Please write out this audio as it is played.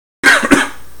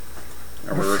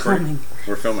Are we recording? Filming.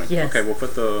 We're filming. Yes. Okay, we'll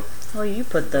put the you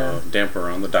put the damper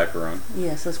on, the diaper on.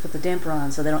 Yes, let's put the damper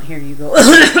on so they don't hear you go.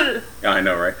 Yeah, I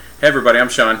know, right? Hey, everybody, I'm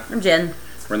Sean. I'm Jen.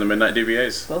 We're in the Midnight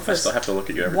DBAs. Both of I us. still have to look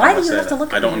at you every Why time do you I say have to that.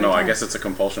 look at I me don't every know. I time? guess it's a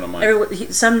compulsion of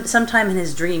mine. Sometime in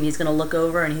his dream, he's gonna look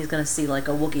over and he's gonna see like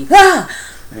a Wookiee. Ah!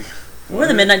 We're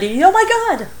the Midnight DB. Oh my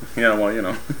God! Yeah, well, you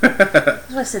know.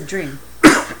 That's why I said dream.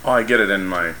 Oh, I get it in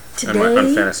my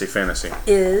fantasy.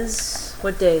 Is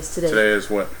what day is today? Today is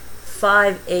what?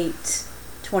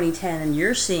 5/8/2010, and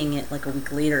you're seeing it like a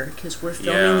week later because we're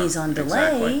filming these on delay,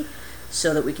 exactly.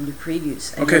 So that we can do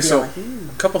previews. And Okay, so like,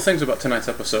 a couple things about tonight's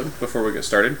episode before we get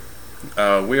started.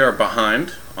 We are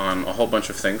behind on a whole bunch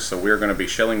of things, so we're going to be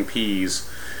shelling peas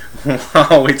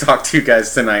while we talk to you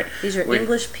guys tonight. These are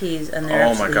English peas, and they're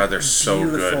oh my God, they're so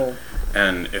beautiful. good.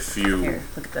 And if you Here,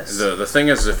 look at this. the thing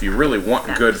is, if you really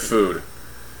want good food,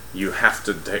 you have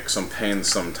to take some pains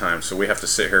sometimes. So we have to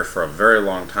sit here for a very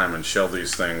long time and shell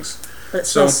these things. But it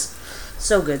smells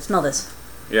so good. Smell this.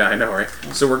 Yeah, I know, right?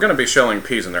 Yeah. So we're going to be shelling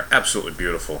peas, and they're absolutely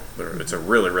beautiful. It's a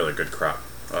really, really good crop.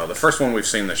 The first one we've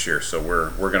seen this year, so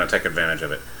we're going to take advantage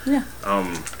of it. Yeah.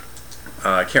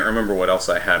 I can't remember what else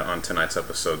I had on tonight's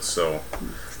episode, so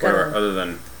whatever, other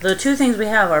than... The two things we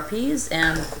have are peas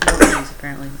and more peas,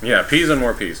 apparently. Yeah, peas and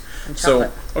more peas. And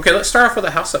chocolate. So, okay, let's start off with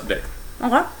a house update.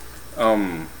 Okay.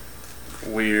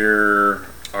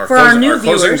 Our new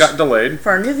closing viewers, got delayed.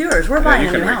 For our new viewers, we're buying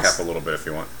a new house. You can recap a little bit if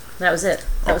you want. That was it.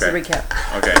 That was the recap.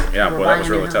 Okay, yeah, well, that was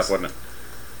really tough, wasn't it?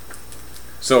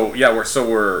 So yeah,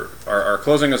 our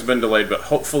closing has been delayed, but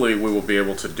hopefully we will be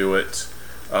able to do it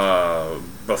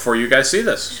before you guys see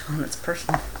this. Sean, it's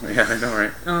personal. Yeah, I know,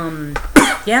 right?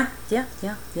 Yeah.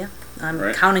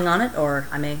 I'm counting on it, or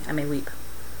I may weep.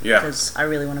 Yeah. Because I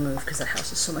really want to move, because that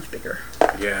house is so much bigger.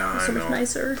 Yeah, It's so much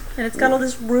nicer, and it's got all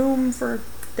this room for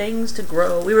things to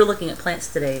grow. We were looking at plants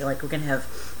today, like we're gonna have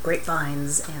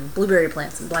grapevines and blueberry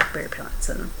plants and blackberry plants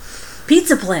and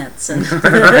pizza plants and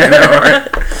I know,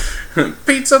 right?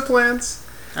 Pizza plants.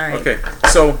 All right.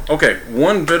 Okay,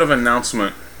 one bit of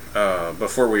announcement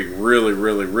before we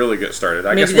really get started.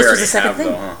 I guess this we was the second thing.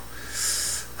 though, huh?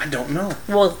 I don't know.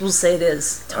 Well, we'll say it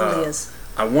is. Totally is.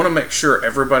 I want to make sure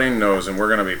everybody knows, and we're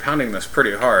going to be pounding this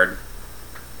pretty hard,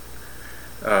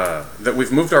 that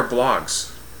we've moved our blogs.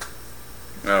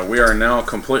 We are now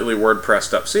completely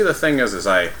WordPressed up. See, the thing is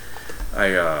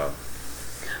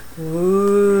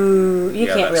Ooh, you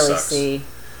can't really sucks. see.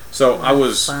 So I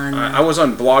was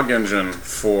on Blog Engine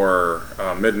for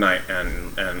Midnight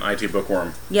and IT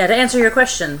Bookworm. Yeah, to answer your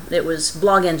question, it was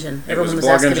Blog Engine. Everyone was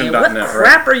asking me, what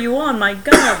crap are you on? My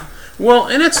God. Well,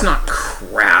 and it's not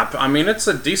crap. I mean, it's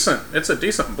a decent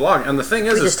blog. And the thing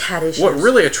is, just had issues. What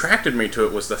really attracted me to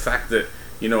it was the fact that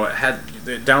it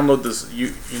download this.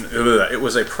 It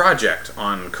was a project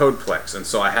on Codeplex, and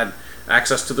so I had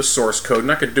access to the source code,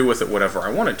 and I could do with it whatever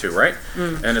I wanted to, right?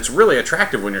 And it's really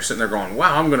attractive when you're sitting there going,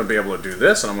 wow, I'm going to be able to do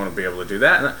this, and I'm going to be able to do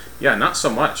that. And yeah, not so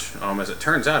much. As it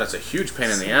turns out, it's a huge pain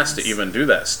in the ass to even do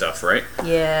that stuff, right?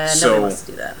 Yeah, nobody wants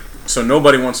to do that. So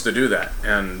nobody wants to do that.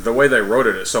 And the way they wrote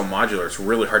it is so modular, it's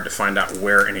really hard to find out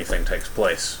where anything takes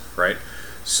place, right?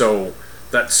 So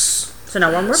that's... So now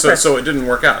we're on WordPress. So it didn't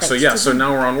work out. So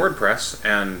now we're on WordPress,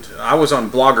 and I was on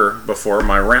Blogger before.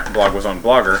 My rant blog was on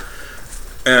Blogger,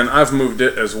 and I've moved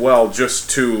it as well just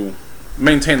to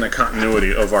maintain the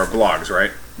continuity of our blogs,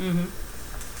 right? Mm-hmm.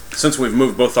 Since we've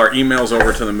moved both our emails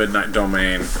over to the Midnight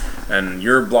domain, and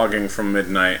you're blogging from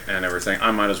Midnight and everything,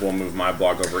 I might as well move my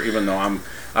blog over, even though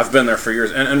I've been there for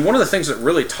years. And one of the things that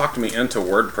really talked me into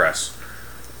WordPress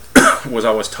was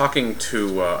I was talking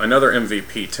to another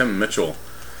MVP, Tim Mitchell.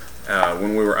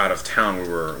 When we were out of town, we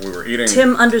were eating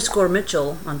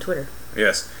Tim_Mitchell on Twitter.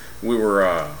 Yes, we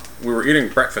were eating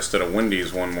breakfast at a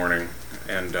Wendy's one morning,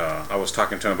 and I was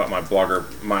talking to him about my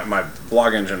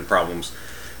blog engine problems,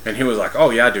 and he was like,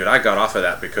 "Oh yeah, dude, I got off of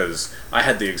that because I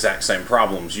had the exact same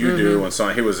problems you do," and so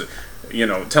he was,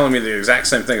 telling me the exact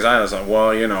same things. I was like,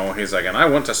 "Well, he's like," and I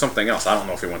went to something else. I don't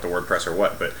know if he went to WordPress or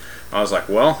what, but I was like,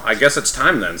 "Well, I guess it's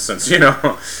time then, since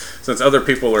since other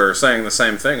people are saying the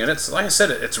same thing." And it's like I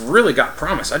said, it's really got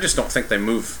promise. I just don't think they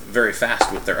move very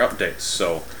fast with their updates.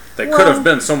 So they could have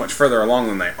been so much further along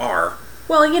than they are.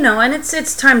 Well, and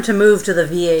it's time to move to the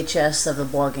VHS of the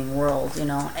blogging world.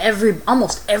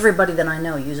 Almost everybody that I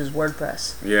know uses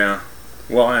WordPress. Yeah.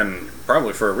 Well, and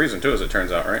probably for a reason too, as it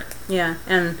turns out, right? Yeah,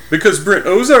 and because Brent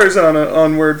Ozar's on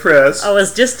WordPress. I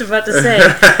was just about to say,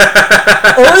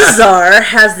 Ozar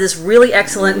has this really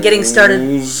excellent getting started.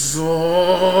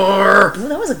 Ozar. Oh,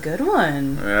 that was a good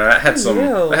one. Yeah, that had some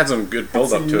good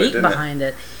build up to it, didn't behind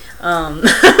it.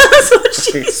 That's what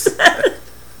she said.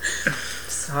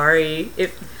 Sorry,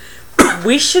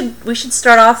 we should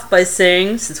start off by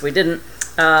saying, since we didn't,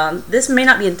 this may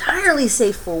not be entirely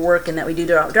safe for work, in that we do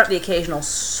drop the occasional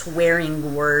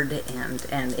swearing word and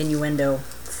innuendo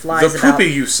flies The about.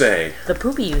 poopy you say. The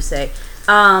poopy you say.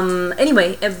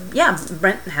 Anyway, yeah,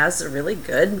 Brent has a really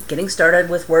good getting started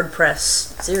with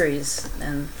WordPress series,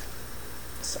 and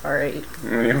sorry,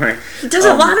 Anyway. he does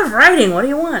a lot of writing. What do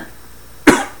you want?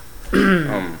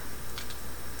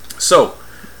 So,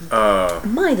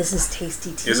 My, this is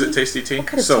tasty tea. is it tasty tea? What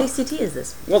kind of So, tasty tea is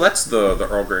this? well, that's the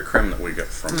Earl Grey creme that we get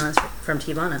from Oh, that's from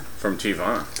Tivana.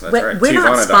 Tivana. That's We're, right. we're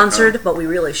not Tivana.com. sponsored, but we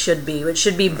really should be. It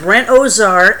should be Brent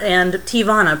Ozar and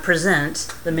Tivana present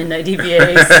the Midnight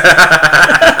DVAs.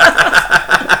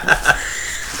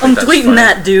 I'm that's tweeting funny.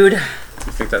 that, dude. You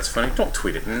think that's funny? Don't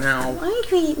tweet it now. Why are you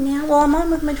tweeting it now? Well, I'm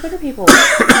on with my Twitter people.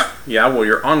 Yeah, well,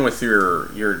 you're on with your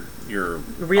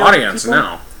Real audience people?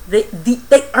 now, They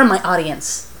are my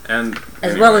audience, and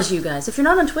as well as you guys. If you're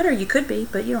not on Twitter, you could be,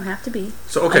 but you don't have to be.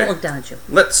 So I okay, don't look down at you.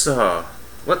 let's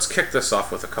kick this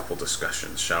off with a couple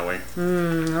discussions, shall we? I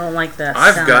don't like that.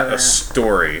 I've sound got of a that.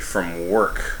 story from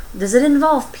work. Does it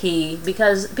involve pee?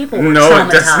 Because people were No, it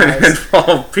traumatized. doesn't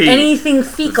involve pee. Anything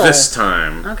fecal. This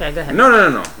time. Okay, go ahead.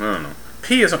 No.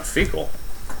 Pee isn't fecal.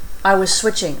 I was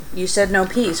switching. You said no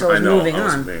pee, so I was moving I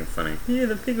was on. being funny. Yeah,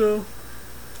 the fecal.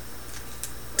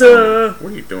 Duh.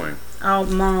 What are you doing? Oh,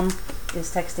 Mom is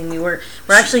texting me. We're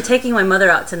actually taking my mother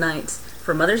out tonight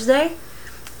for Mother's Day.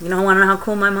 You know, want to know how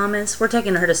cool my mom is? We're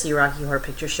taking her to see Rocky Horror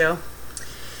Picture Show.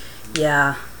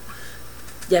 Yeah.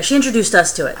 Yeah, she introduced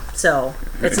us to it. So,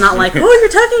 it's not like, oh, you're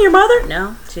taking your mother?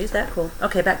 No, she's that cool.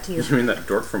 Okay, back to you. You mean that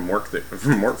dork from work?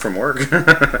 From work?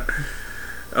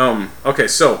 Okay,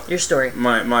 so Your story.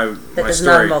 my That does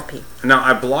story. not involve pee. Now,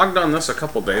 I blogged on this a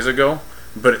couple days ago,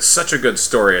 but it's such a good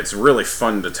story. It's really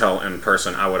fun to tell in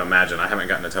person, I would imagine. I haven't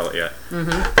gotten to tell it yet.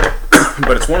 Mm-hmm.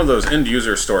 But it's one of those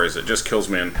end-user stories that just kills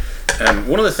me. And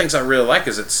one of the things I really like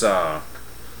is it's all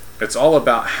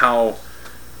about how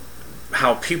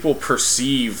people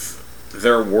perceive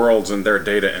their worlds and their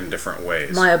data in different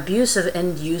ways. My abuse of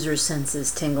end-user sense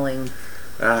is tingling.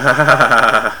 So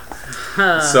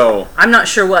I'm not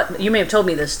sure what... You may have told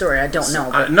me this story. I don't know.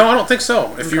 But no, I don't think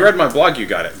so. If you read my blog, you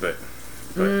got it. But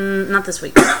not this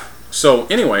week. so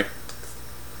anyway,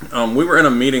 we were in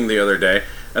a meeting the other day,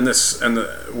 and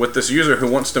with this user who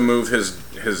wants to move his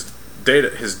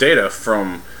data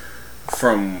from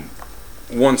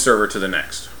one server to the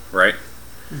next, right?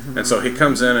 Mm-hmm. And so he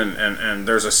comes in, and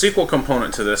there's a SQL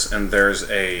component to this, and there's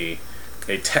a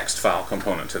text file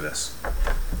component to this.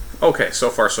 Okay, so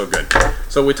far so good.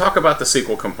 So we talk about the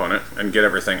SQL component and get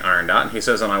everything ironed out, and he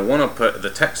says, and I want to put the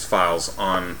text files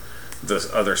on this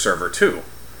other server too.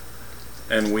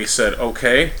 And we said,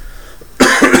 okay.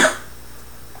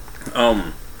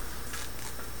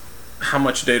 How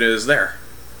much data is there?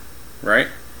 Right?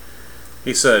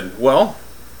 He said, well,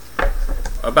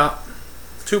 about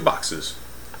 2 boxes.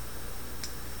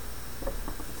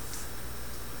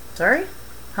 Sorry?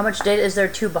 How much data is there?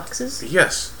 2 boxes?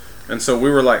 Yes. And so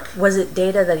we were like... Was it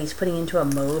data that he's putting into a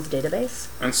Move database?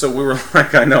 And so we were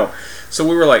like, I know. So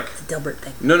we were like... It's a Dilbert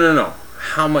thing. No.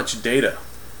 How much data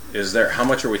is there? How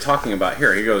much are we talking about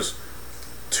here? He goes,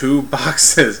 2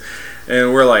 boxes.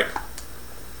 And we're like,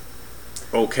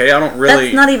 okay, I don't really...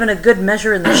 That's not even a good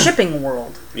measure in the shipping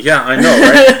world. Yeah, I know,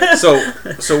 right? So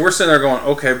we're sitting there going,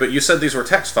 okay, but you said these were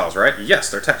text files, right? Yes,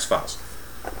 they're text files.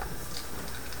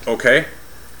 Okay.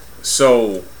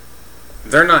 So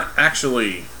they're not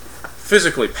actually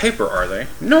physically paper, are they?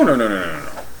 No.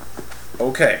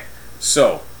 Okay.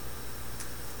 So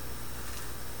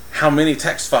how many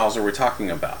text files are we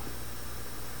talking about?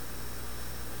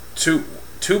 Two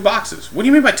boxes. What do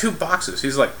you mean by 2 boxes?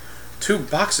 He's like, 2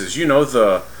 boxes. You know,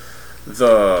 those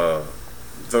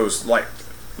like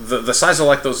the size of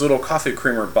like those little coffee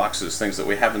creamer boxes, things that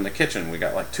we have in the kitchen. We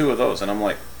got like 2 of those, and I'm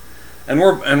like, and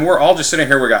we're all just sitting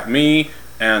here. We got me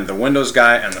and the Windows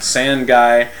guy and the sand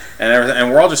guy and everything,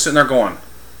 and we're all just sitting there going,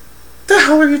 the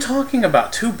hell are you talking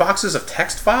about? 2 boxes of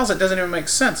text files? It doesn't even make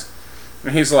sense.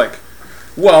 And he's like,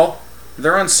 well,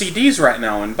 they're on CDs right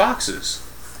now in boxes.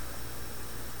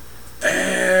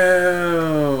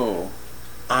 Oh,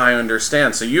 I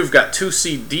understand. So you've got 2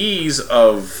 CDs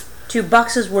of... 2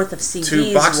 boxes worth of CDs.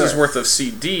 2 boxes worth of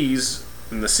CDs,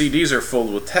 and the CDs are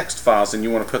filled with text files, and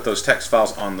you want to put those text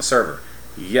files on the server.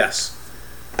 Yes.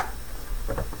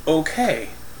 Okay.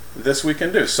 This we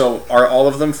can do. So are all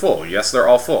of them full? Yes, they're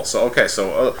all full. So okay,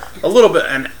 so a little bit,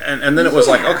 and then it was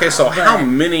like, okay, so how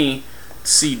many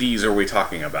CDs are we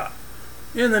talking about?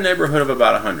 In the neighborhood of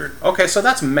about 100. Okay, so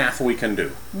that's math we can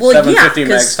do. Well, 750 yeah,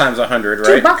 megs times 100,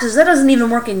 right? 2 boxes, that doesn't even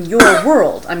work in your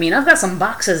world. I mean, I've got some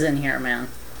boxes in here, man.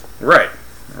 Right.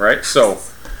 right? So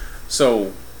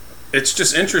it's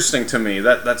just interesting to me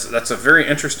that's a very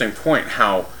interesting point,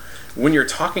 how when you're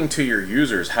talking to your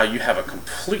users, how you have a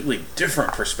completely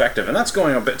different perspective, and that's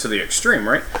going a bit to the extreme,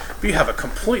 right? But you have a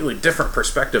completely different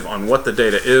perspective on what the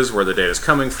data is, where the data is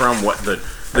coming from, what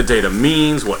the data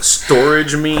means, what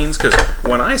storage means. Because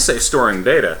when I say storing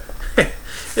data,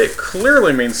 it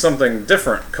clearly means something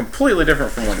different, completely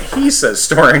different from when he says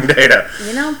storing data.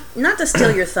 You know, not to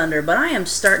steal your thunder, but I am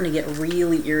starting to get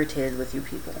really irritated with you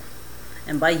people.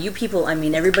 And by you people, I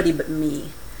mean everybody but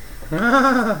me.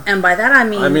 And by that I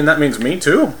mean that means me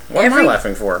too. What am I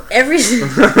laughing for? Every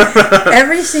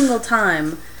single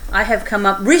time I have come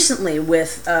up recently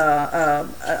with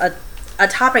a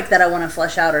topic that I want to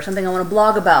flesh out, or something I want to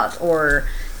blog about, or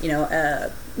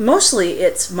mostly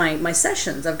it's my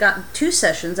sessions. I've got 2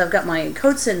 sessions. I've got my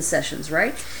CodeSend sessions,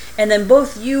 right? And then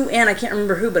both you and I can't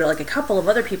remember who, but like a couple of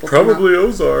other people. Probably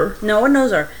Ozar. No, and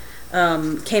Ozar.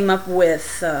 Came up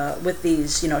with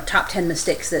these, top 10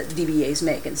 mistakes that DBAs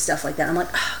make and stuff like that. I'm like,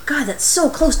 oh, God, that's so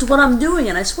close to what I'm doing,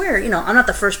 and I swear, I'm not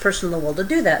the first person in the world to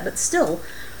do that, but still,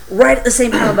 right at the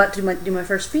same time I'm about to do my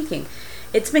first speaking,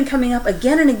 it's been coming up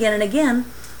again and again and again,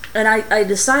 and I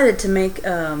decided to make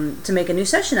a new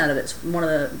session out of it. It's one of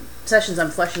the sessions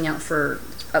I'm fleshing out for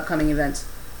upcoming events,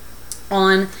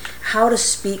 on how to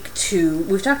speak to,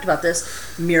 we've talked about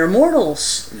this, mere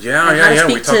mortals. Yeah,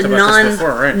 we talked about this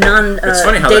before, right?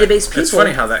 Database people. It's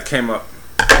funny how that came up,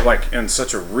 like, in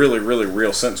such a really, really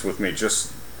real sense with me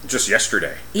just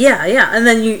yesterday. Yeah, and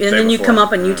then you come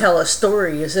up and you tell a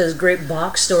story. It says great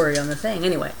box story on the thing.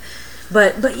 Anyway,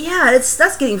 but yeah,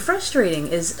 that's getting frustrating.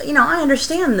 I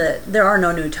understand that there are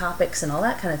no new topics and all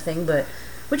that kind of thing, but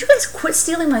would you guys quit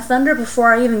stealing my thunder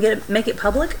before I even make it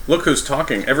public? Look who's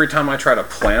talking. Every time I try to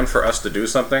plan for us to do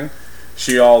something,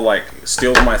 she all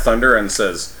steals my thunder and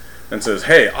says,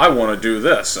 "Hey, I want to do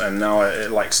this," and now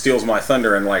it steals my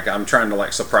thunder, and I'm trying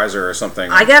to surprise her or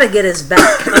something. I gotta get his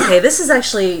back. Okay, this is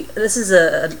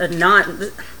a not.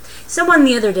 Someone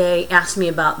the other day asked me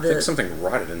about the. I think something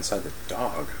rotted inside the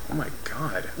dog. Oh my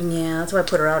God. Yeah, that's why I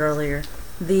put her out earlier.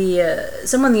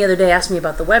 Someone the other day asked me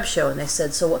about the web show, and they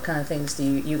said, "So what kind of things do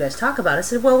you guys talk about?" I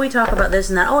said, "Well, we talk about this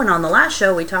and that." Oh, and on the last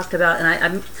show we talked about, and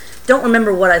I don't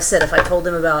remember what I said. If I told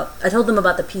them about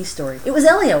the P story. It was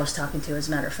Ellie I was talking to, as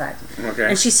a matter of fact. Okay.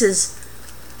 And she says,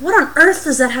 "What on earth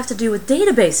does that have to do with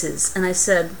databases?" And I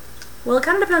said, "Well, it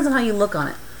kind of depends on how you look on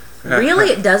it. Really,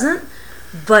 it doesn't.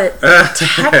 But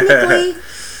technically."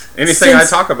 Anything I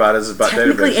talk about is about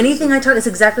technically databases. Anything I talk is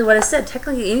exactly what I said.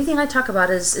 Technically, anything I talk about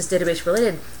is database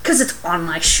related because it's on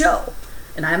my show,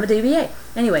 and I am a DBA.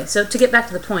 Anyway, so to get back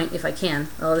to the point, if I can,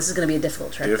 this is going to be a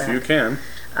difficult track back. If you can.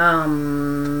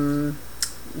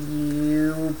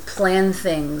 You plan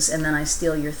things, and then I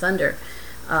steal your thunder.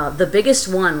 The biggest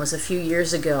one was a few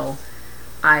years ago.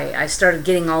 I started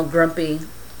getting all grumpy.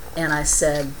 And I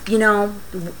said,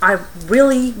 I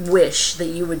really wish that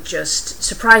you would just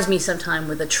surprise me sometime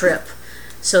with a trip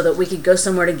so that we could go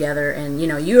somewhere together. And,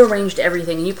 you arranged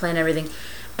everything and you planned everything.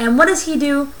 And what does he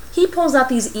do? He pulls out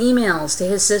these emails to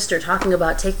his sister talking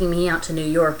about taking me out to New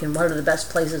York and what are the best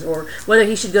places, or whether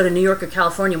he should go to New York or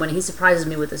California, when he surprises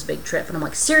me with this big trip. And I'm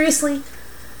like, seriously?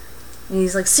 And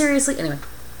he's like, seriously? Anyway.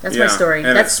 That's my story.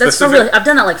 That's probably, I've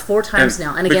done that 4 times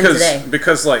now, and again today.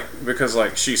 Because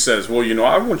she says, well,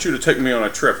 I want you to take me on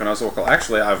a trip, and I was like, well,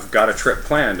 actually, I've got a trip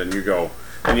planned, and you go,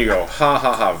 ha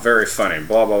ha ha, very funny,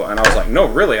 blah blah, and I was like, no,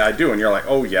 really, I do, and you're like,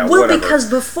 oh yeah, well, whatever. Well, because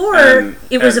before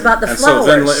it was about the flowers. So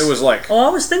then it was like, oh, I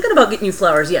was thinking about getting you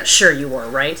flowers. Yeah, sure you were,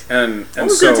 right? And I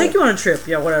was going to take you on a trip.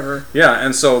 Yeah, whatever. Yeah,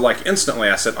 and so instantly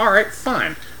I said, all right,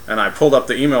 fine. And I pulled up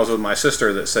the emails with my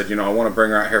sister that said, I want to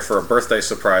bring her out here for a birthday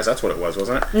surprise. That's what it was,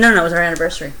 wasn't it? No, it was our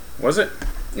anniversary. Was it?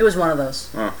 It was one of those.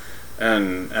 Oh.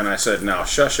 And I said, now,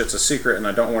 shush, it's a secret, and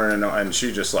I don't want her to know. And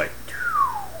she just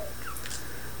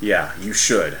yeah, you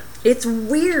should. It's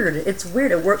weird.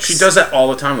 It works. She does that all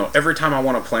the time, though. Every time I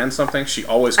want to plan something, she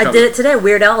always comes. I did it today.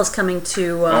 Weird Al is coming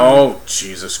to... oh,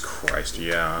 Jesus Christ,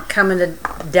 yeah. Coming to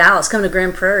Dallas, coming to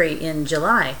Grand Prairie in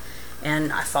July.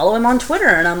 And I follow him on Twitter,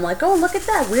 and I'm like, oh, look at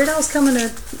that. Weird Al's coming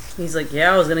to... He's like,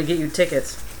 yeah, I was going to get you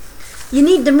tickets. You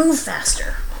need to move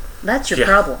faster. That's your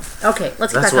problem. Okay,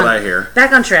 let's get back on... That's what I hear.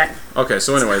 Back on track. Okay,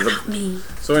 so anyway...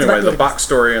 the box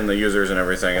story and the users and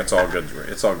everything, it's all good.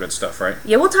 It's all good stuff, right?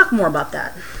 Yeah, we'll talk more about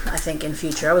that, I think, in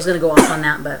future. I was going to go off on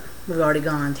that, but we've already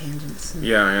gone on tangents.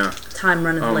 Yeah. Time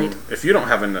running late. If you don't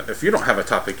have a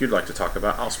topic you'd like to talk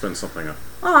about, I'll spin something up.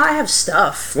 Oh, I have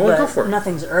stuff. Well, go for it.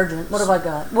 Nothing's urgent. What have I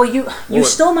got? Well, you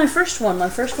stole my first one. My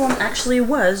first one actually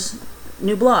was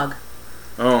new blog.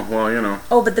 Oh, well, you know.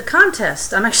 Oh, but the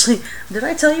contest. I'm actually. Did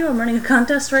I tell you I'm running a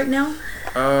contest right now?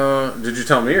 Did you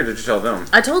tell me or did you tell them?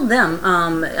 I told them.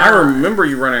 I remember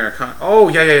you running a Oh,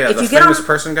 yeah. If The you get famous on-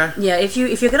 person guy? Yeah, if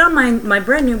you get on my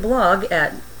brand new blog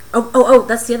at oh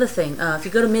that's the other thing. If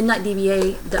you go to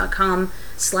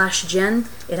midnightdba.com/Jen,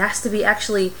 it has to be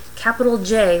actually capital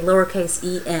J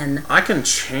lowercase en. I can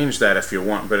change that if you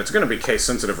want, but it's going to be case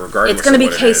sensitive regardless. It's going to be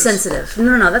of what it case is. sensitive.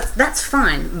 No, that's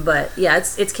fine. But yeah,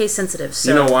 it's case sensitive. So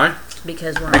You know why?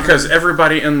 Because we're Because on,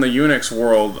 everybody in the Unix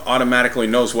world automatically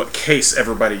knows what case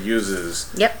everybody uses.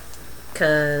 Yep.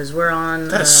 Because we're on.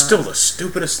 That is still the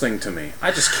stupidest thing to me.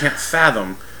 I just can't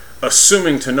fathom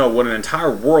assuming to know what an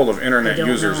entire world of internet I don't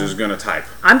users know. is going to type.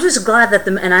 I'm just glad that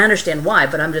and I understand why,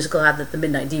 but I'm just glad that the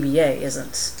Midnight DBA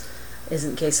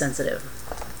isn't case sensitive,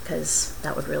 because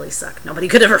that would really suck. Nobody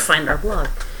could ever find our blog.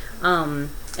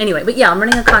 Anyway, but yeah, I'm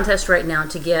running a contest right now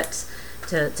to get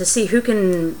to see who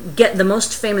can get the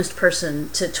most famous person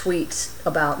to tweet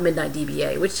about Midnight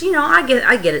DBA, which I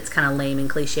get it's kind of lame and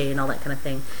cliche and all that kind of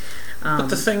thing. But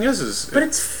the thing is But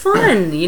it's fun,